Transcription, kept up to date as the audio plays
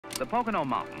The Pocono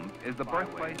Mountain is the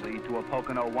birthplace to a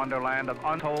Pocono wonderland of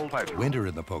untold pleasure. Winter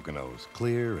in the Poconos,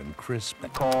 clear and crisp.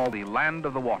 Called the land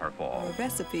of the waterfall. A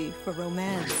recipe for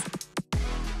romance.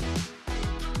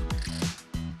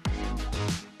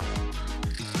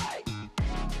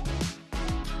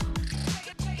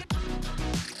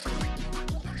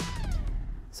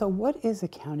 So what is a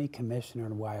county commissioner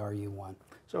and why are you one?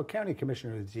 So a county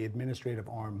commissioner is the administrative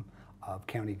arm of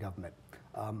county government.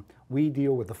 We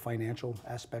deal with the financial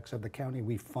aspects of the county.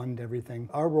 We fund everything.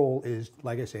 Our role is,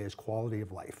 like I say, is quality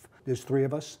of life. There's three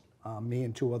of us, me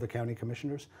and two other county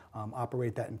commissioners,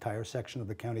 operate that entire section of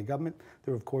the county government.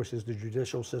 There, of course, is the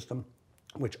judicial system,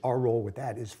 which our role with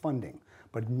that is funding.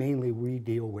 But mainly we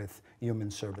deal with human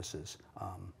services,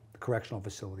 the correctional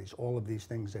facilities, all of these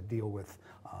things that deal with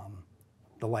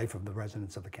the life of the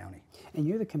residents of the county. And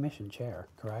you're the commission chair,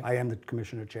 correct? I am the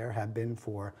commissioner chair, have been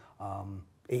for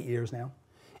 8 years now.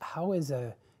 How is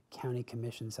a county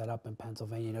commission set up in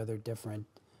Pennsylvania? You know, there are different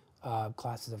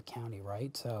classes of county,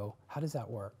 right? So how does that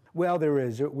work? Well,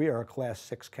 we are a class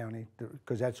 6 county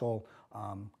because that's all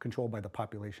controlled by the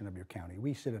population of your county.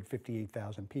 We sit at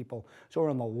 58,000 people, so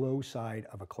we're on the low side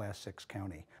of a class 6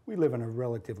 county. We live in a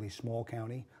relatively small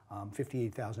county.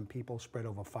 58,000 people spread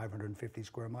over 550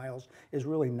 square miles is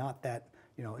really not that,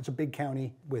 you know, it's a big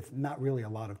county with not really a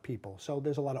lot of people. So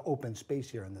there's a lot of open space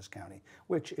here in this county,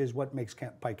 which is what makes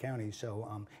Pike County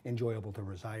so enjoyable to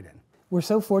reside in. We're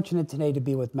so fortunate today to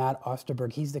be with Matt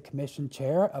Osterberg. He's the commission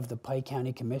chair of the Pike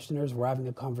County Commissioners. We're having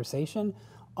a conversation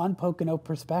on Pocono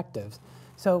perspectives.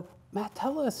 So Matt,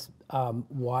 tell us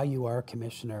why you are a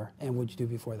commissioner and what you do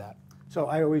before that. So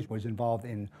I always was involved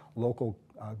in local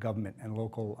government and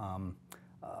local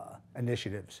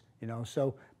initiatives, you know.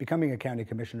 So becoming a county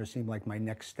commissioner seemed like my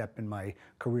next step in my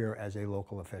career as a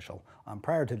local official.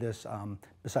 Prior to this,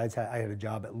 besides I had a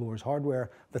job at Lohr's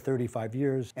Hardware for 35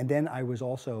 years, and then I was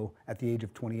also, at the age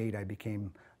of 28, I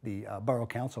became the borough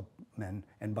councilman,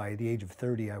 and by the age of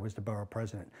 30, I was the borough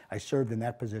president. I served in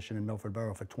that position in Milford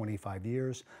Borough for 25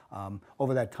 years.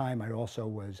 Over that time, I also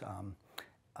was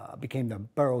became the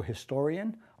borough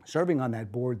historian. Serving on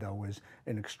that board, though, was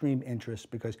an extreme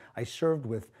interest because I served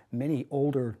with many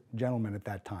older gentlemen at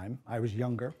that time. I was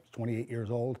younger, 28 years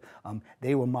old.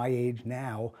 They were my age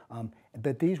now,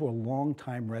 but these were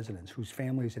longtime residents whose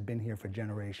families had been here for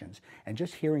generations. And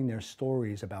just hearing their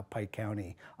stories about Pike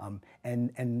County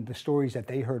and the stories that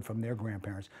they heard from their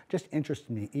grandparents just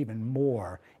interested me even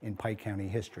more in Pike County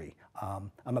history.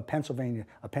 I'm a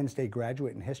Penn State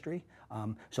graduate in history,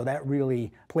 so that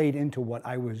really played into what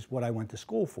I went to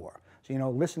school for. So, you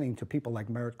know, listening to people like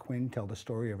Merritt Quinn tell the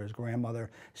story of his grandmother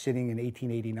sitting in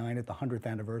 1889 at the 100th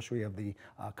anniversary of the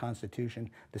Constitution,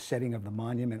 the setting of the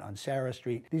monument on Sarah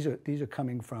Street. These are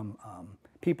coming from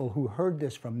people who heard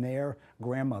this from their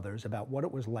grandmothers about what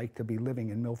it was like to be living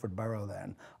in Milford Borough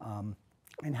then.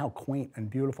 And how quaint and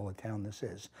beautiful a town this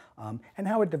is, and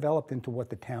how it developed into what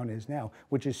the town is now,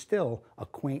 which is still a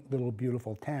quaint little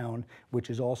beautiful town, which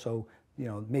is also, you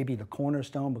know, maybe the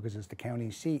cornerstone, because it's the county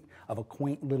seat of a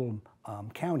quaint little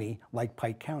county like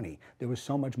Pike County. There was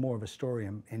so much more of a story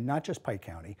in not just Pike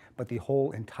County, but the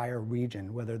whole entire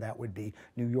region, whether that would be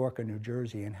New York or New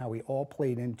Jersey, and how we all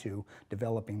played into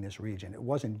developing this region. It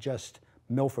wasn't just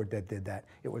Milford that did that,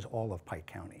 it was all of Pike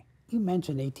County. You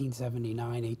mentioned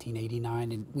 1879,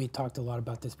 1889, and we talked a lot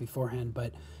about this beforehand,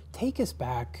 but take us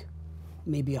back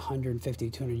maybe 150,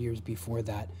 200 years before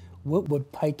that. What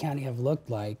would Pike County have looked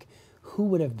like? Who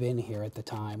would have been here at the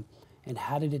time? And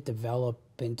how did it develop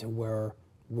into where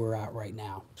we're at right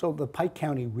now? So the Pike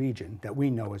County region that we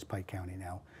know as Pike County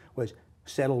now was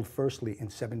settled firstly in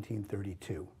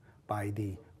 1732 by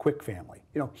the Quick family.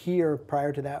 You know, here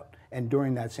prior to that and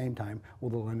during that same time were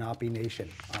the Lenape Nation.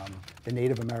 The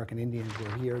Native American Indians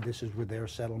were here. This is with their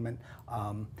settlement.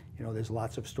 You know, there's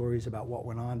lots of stories about what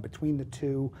went on between the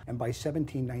two. And by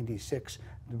 1796,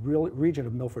 the real region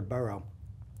of Milford Borough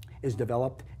is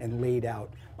developed and laid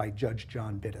out by Judge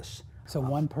John Bittis. So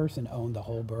one person owned the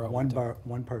whole borough?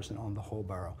 One person owned the whole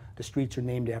borough. The streets are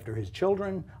named after his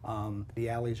children. The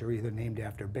alleys are either named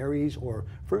after berries or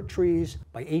fruit trees.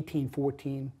 By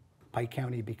 1814, Pike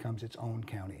County becomes its own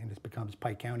county, and it becomes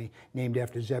Pike County, named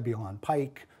after Zebulon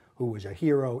Pike, who was a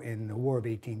hero in the War of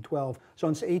 1812. So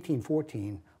in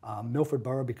 1814, Milford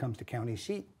Borough becomes the county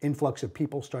seat. Influx of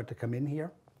people start to come in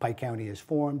here. Pike County is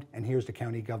formed, and here's the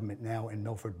county government now in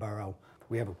Milford Borough.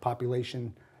 We have a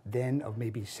population then of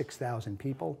maybe 6,000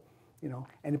 people, you know,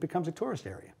 and it becomes a tourist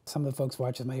area. Some of the folks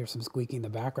watching might hear some squeaking in the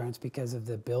background. It's because of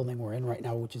the building we're in right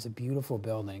now, which is a beautiful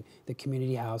building, the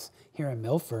community house here in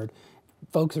Milford.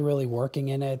 Folks are really working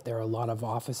in it. There are a lot of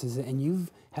offices, and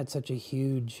you've had such a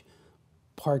huge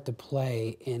part to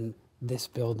play in this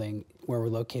building where we're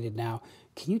located now.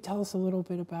 Can you tell us a little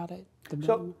bit about it?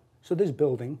 So this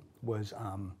building was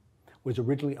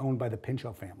originally owned by the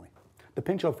Pinchot family. The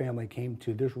Pinchot family came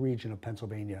to this region of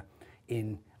Pennsylvania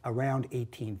in around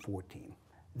 1814.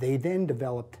 They then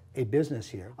developed a business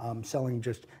here, selling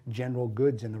just general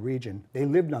goods in the region. They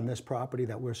lived on this property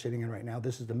that we're sitting in right now.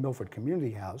 This is the Milford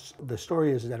Community House. The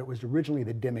story is that it was originally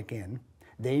the Dimmick Inn.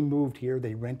 They moved here,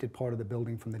 they rented part of the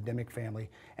building from the Dimmick family,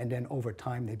 and then over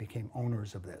time they became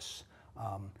owners of this.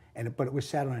 But it was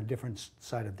sat on a different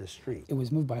side of the street. It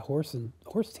was moved by horse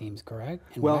teams, correct?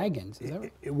 And well, wagons, is that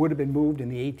right? It would have been moved in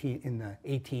the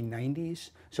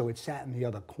 1890s, so it sat in the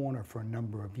other corner for a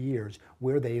number of years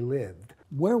where they lived.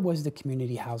 Where was the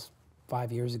community house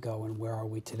 5 years ago, and where are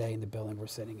we today in the building we're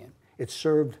sitting in? It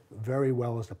served very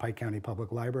well as the Pike County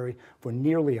Public Library for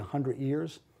nearly 100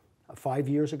 years. 5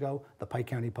 years ago, the Pike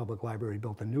County Public Library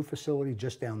built a new facility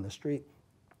just down the street.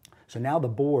 So now the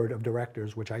board of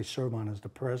directors, which I serve on as the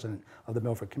president of the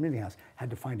Milford Community House, had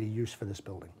to find a use for this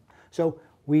building. So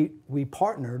we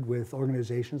partnered with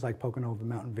organizations like Pocono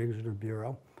Mountain Visitor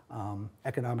Bureau,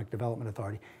 Economic Development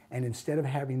Authority, and instead of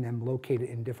having them located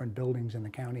in different buildings in the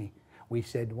county, we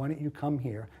said, why don't you come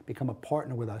here, become a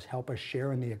partner with us, help us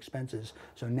share in the expenses.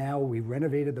 So now we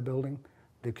renovated the building.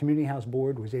 The Community House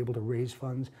Board was able to raise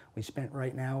funds. We spent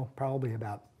right now probably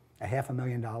about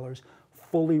 $500,000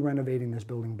 fully renovating this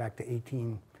building back to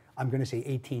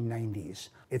 1890s.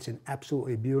 It's an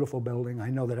absolutely beautiful building. I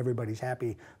know that everybody's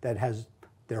happy that has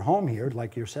their home here,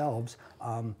 like yourselves,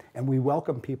 and we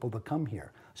welcome people to come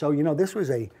here. So, you know, this was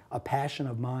a passion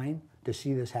of mine to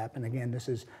see this happen. Again, this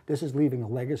is leaving a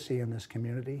legacy in this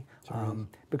community,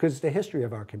 because it's the history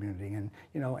of our community, and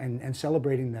you know, and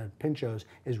celebrating the Pinchots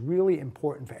is really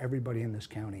important for everybody in this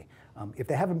county. If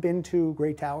they haven't been to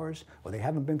Great Towers, or they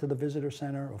haven't been to the Visitor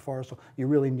Center or Forest Hall, you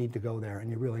really need to go there, and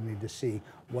you really need to see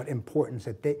what importance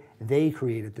that they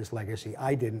created this legacy.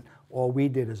 I didn't. All we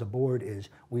did as a board is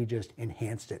we just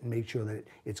enhanced it and made sure that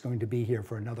it's going to be here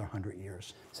for another 100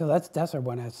 years. So that's why I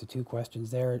want to ask the two questions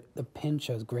there. The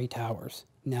Pinchot's Great Towers.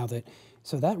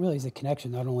 So that really is a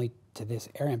connection not only to this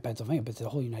area in Pennsylvania, but to the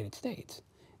whole United States.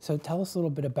 So tell us a little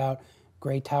bit about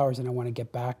Great Towers, and I want to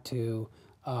get back to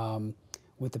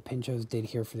what the Pinchots did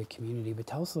here for the community, but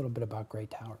tell us a little bit about Great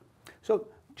Tower. So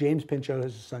James Pinchot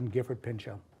has a son, Gifford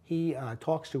Pinchot. He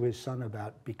talks to his son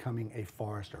about becoming a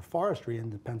forester. Forestry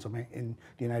in the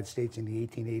United States in the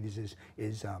 1880s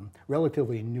is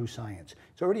relatively new science.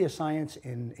 It's already a science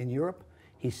in Europe.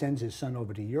 He sends his son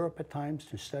over to Europe at times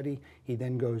to study. He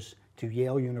then goes to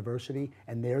Yale University,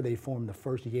 and there they form the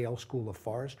first Yale School of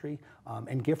Forestry.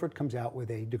 And Gifford comes out with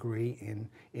a degree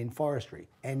in forestry.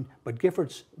 But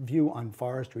Gifford's view on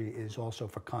forestry is also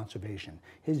for conservation.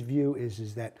 His view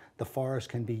is that the forest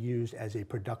can be used as a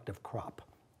productive crop,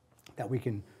 that we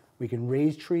can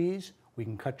raise trees, we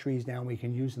can cut trees down, we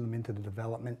can use them into the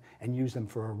development and use them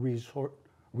for a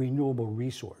renewable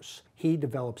resource. He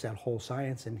develops that whole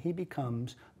science, and he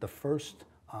becomes the first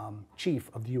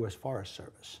chief of the U.S. Forest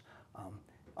Service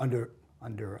under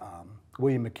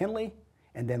William McKinley,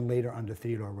 and then later under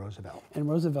Theodore Roosevelt. And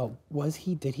Roosevelt,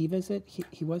 did he visit?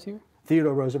 He was here?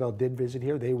 Theodore Roosevelt did visit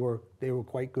here. They were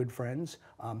quite good friends.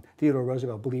 Theodore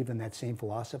Roosevelt believed in that same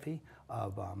philosophy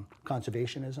of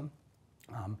conservationism,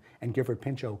 and Gifford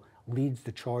Pinchot leads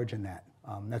the charge in that.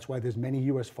 That's why there's many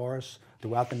U.S. forests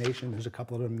throughout the nation. There's a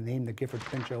couple of them named the Gifford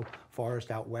Pinchot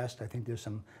Forest out west. I think there's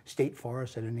some state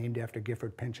forests that are named after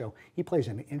Gifford Pinchot. He plays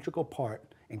an integral part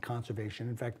in conservation.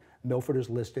 In fact, Milford is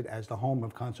listed as the home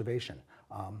of conservation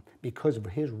because of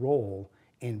his role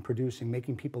in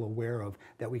making people aware of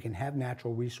that we can have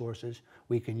natural resources,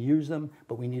 we can use them,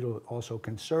 but we need to also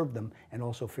conserve them and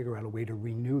also figure out a way to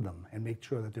renew them and make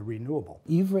sure that they're renewable.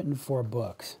 You've written 4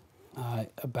 books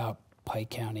about Pike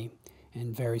County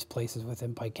and various places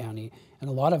within Pike County, and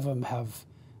a lot of them have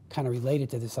kind of related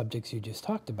to the subjects you just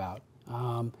talked about,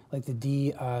 like the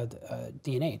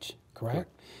D&H, correct?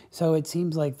 So it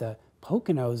seems like the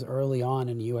Poconos early on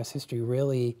in U.S. history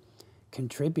really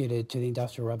contributed to the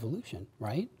Industrial Revolution,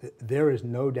 right? There is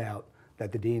no doubt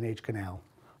that the D&H Canal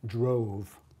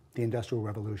drove the Industrial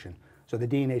Revolution. So the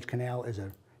D&H Canal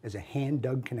is a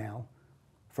hand-dug canal,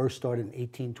 first started in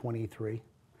 1823,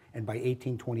 and by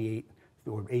 1828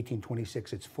 or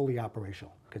 1826, it's fully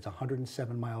operational. It's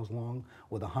 107 miles long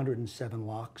with 107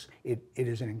 locks. It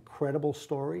is an incredible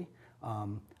story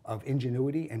of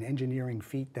ingenuity and engineering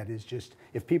feat that is just,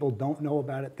 if people don't know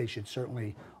about it, they should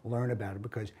certainly learn about it,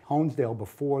 because Honesdale,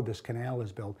 before this canal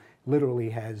is built, literally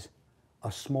has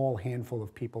a small handful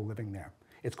of people living there.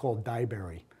 It's called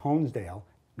Dyeberry. Honesdale,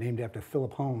 named after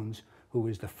Philip Hones, who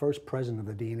is the first president of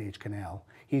the D&H Canal.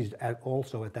 He's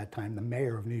also at that time the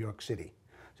mayor of New York City.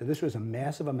 So this was a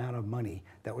massive amount of money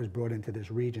that was brought into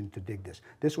this region to dig this.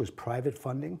 This was private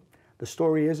funding. The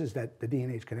story is that the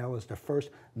D&H Canal is the first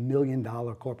 $1 million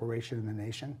corporation in the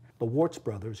nation. The Warts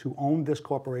brothers, who owned this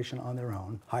corporation on their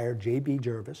own, hired J.B.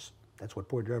 Jervis, that's what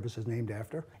Port Jervis is named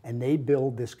after, and they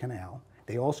build this canal.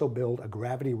 They also build a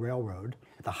gravity railroad.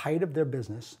 At the height of their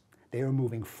business, they are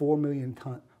moving 4 million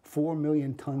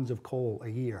tons of coal a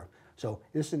year. So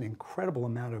this is an incredible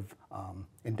amount of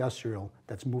industrial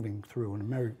that's moving through, and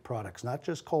American products, not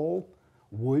just coal,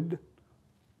 wood,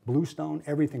 bluestone,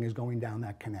 everything is going down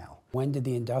that canal. When did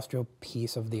the industrial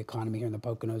piece of the economy here in the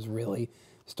Poconos really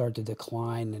start to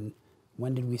decline, and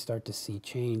when did we start to see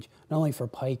change, not only for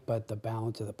Pike, but the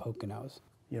balance of the Poconos?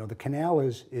 You know, the canal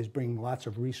is bringing lots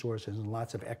of resources and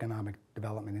lots of economic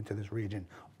development into this region.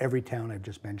 Every town I've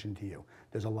just mentioned to you,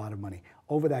 there's a lot of money.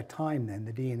 Over that time then,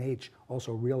 the D&H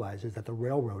also realizes that the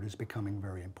railroad is becoming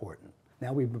very important.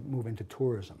 Now we move into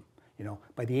tourism. You know,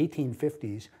 by the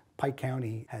 1850s, Pike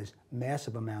County has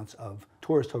massive amounts of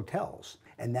tourist hotels,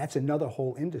 and that's another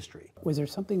whole industry. Was there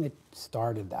something that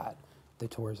started that, the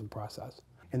tourism process?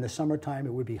 In the summertime,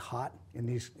 it would be hot in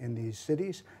these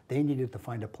cities. They needed to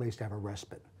find a place to have a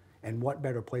respite. And what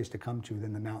better place to come to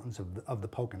than the mountains of the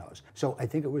Poconos? So I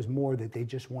think it was more that they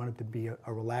just wanted to be a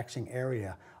relaxing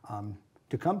area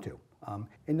to come to.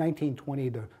 In 1920,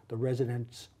 the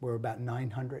residents were about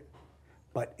 900.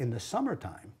 But in the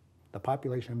summertime, the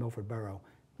population of Milford Borough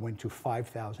went to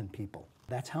 5,000 people.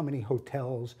 That's how many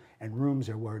hotels and rooms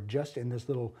there were just in this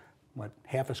little,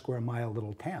 half a square mile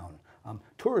little town.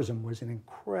 Tourism was an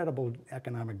incredible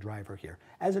economic driver here,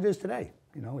 as it is today.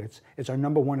 You know, it's our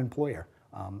 #1 employer.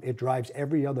 It drives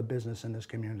every other business in this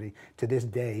community to this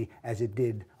day as it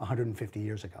did 150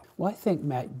 years ago. Well, I think,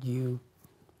 Matt, you,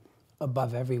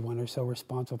 above everyone, are so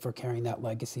responsible for carrying that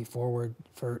legacy forward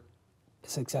for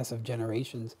successive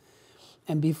generations.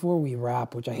 And before we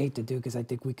wrap, which I hate to do because I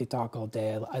think we could talk all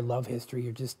day, I love history.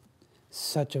 You're just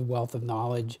such a wealth of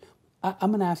knowledge.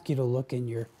 I'm going to ask you to look in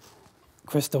your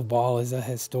crystal ball as a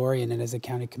historian and as a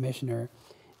county commissioner.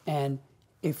 And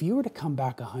if you were to come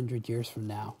back 100 years from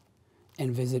now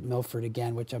and visit Milford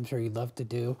again, which I'm sure you'd love to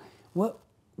do, what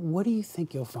do you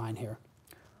think you'll find here?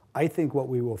 I think what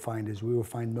we will find is we will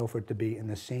find Milford to be in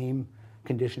the same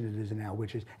condition it is now,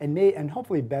 which is, and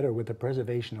hopefully better with the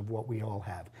preservation of what we all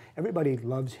have. Everybody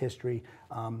loves history.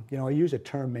 You know, I use a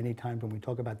term many times when we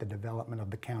talk about the development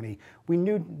of the county. We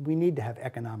need to have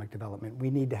economic development. We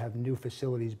need to have new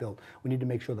facilities built. We need to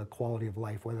make sure the quality of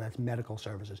life, whether that's medical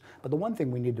services. But the one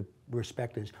thing we need to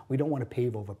respect is we don't want to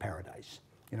pave over paradise.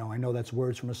 You know, I know that's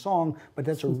words from a song, but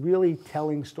that's a really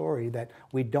telling story that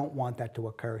we don't want that to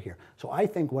occur here. So I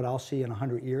think what I'll see in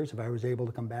 100 years, if I was able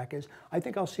to come back, is I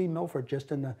think I'll see Milford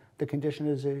just in the condition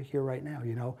it is here right now.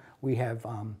 You know, we have,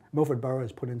 Milford Borough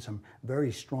has put in some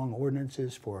very strong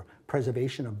ordinances for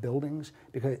preservation of buildings,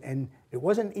 and it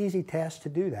wasn't an easy task to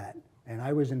do that. And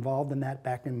I was involved in that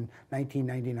back in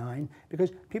 1999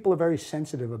 because people are very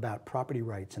sensitive about property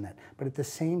rights and that. But at the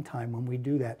same time, when we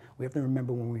do that, we have to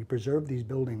remember when we preserve these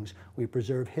buildings, we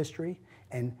preserve history,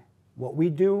 and what we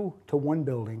do to one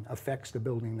building affects the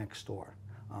building next door.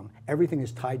 Everything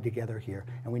is tied together here,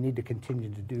 and we need to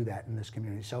continue to do that in this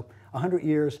community. So 100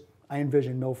 years, I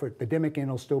envision Milford. The Dimmock Inn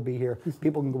will still be here.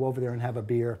 People can go over there and have a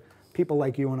beer. People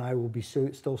like you and I will be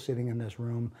still sitting in this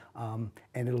room,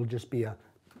 and it'll just be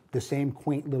the same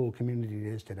quaint little community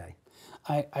it is today.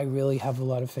 I really have a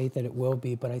lot of faith that it will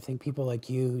be, but I think people like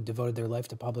you who devoted their life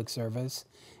to public service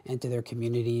and to their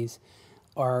communities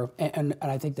are, and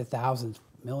I think the thousands,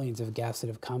 millions of guests that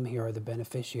have come here are the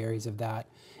beneficiaries of that.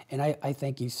 And I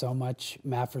thank you so much,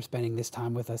 Matt, for spending this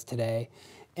time with us today.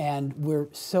 And we're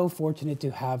so fortunate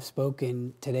to have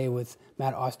spoken today with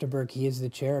Matt Osterberg. He is the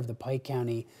chair of the Pike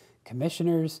County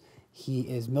Commissioners. He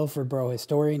is Milford Borough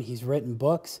historian. He's written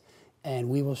books. And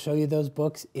we will show you those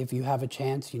books. If you have a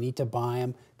chance, you need to buy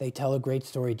them. They tell a great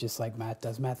story just like Matt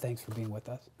does. Matt, thanks for being with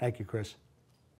us. Thank you, Chris.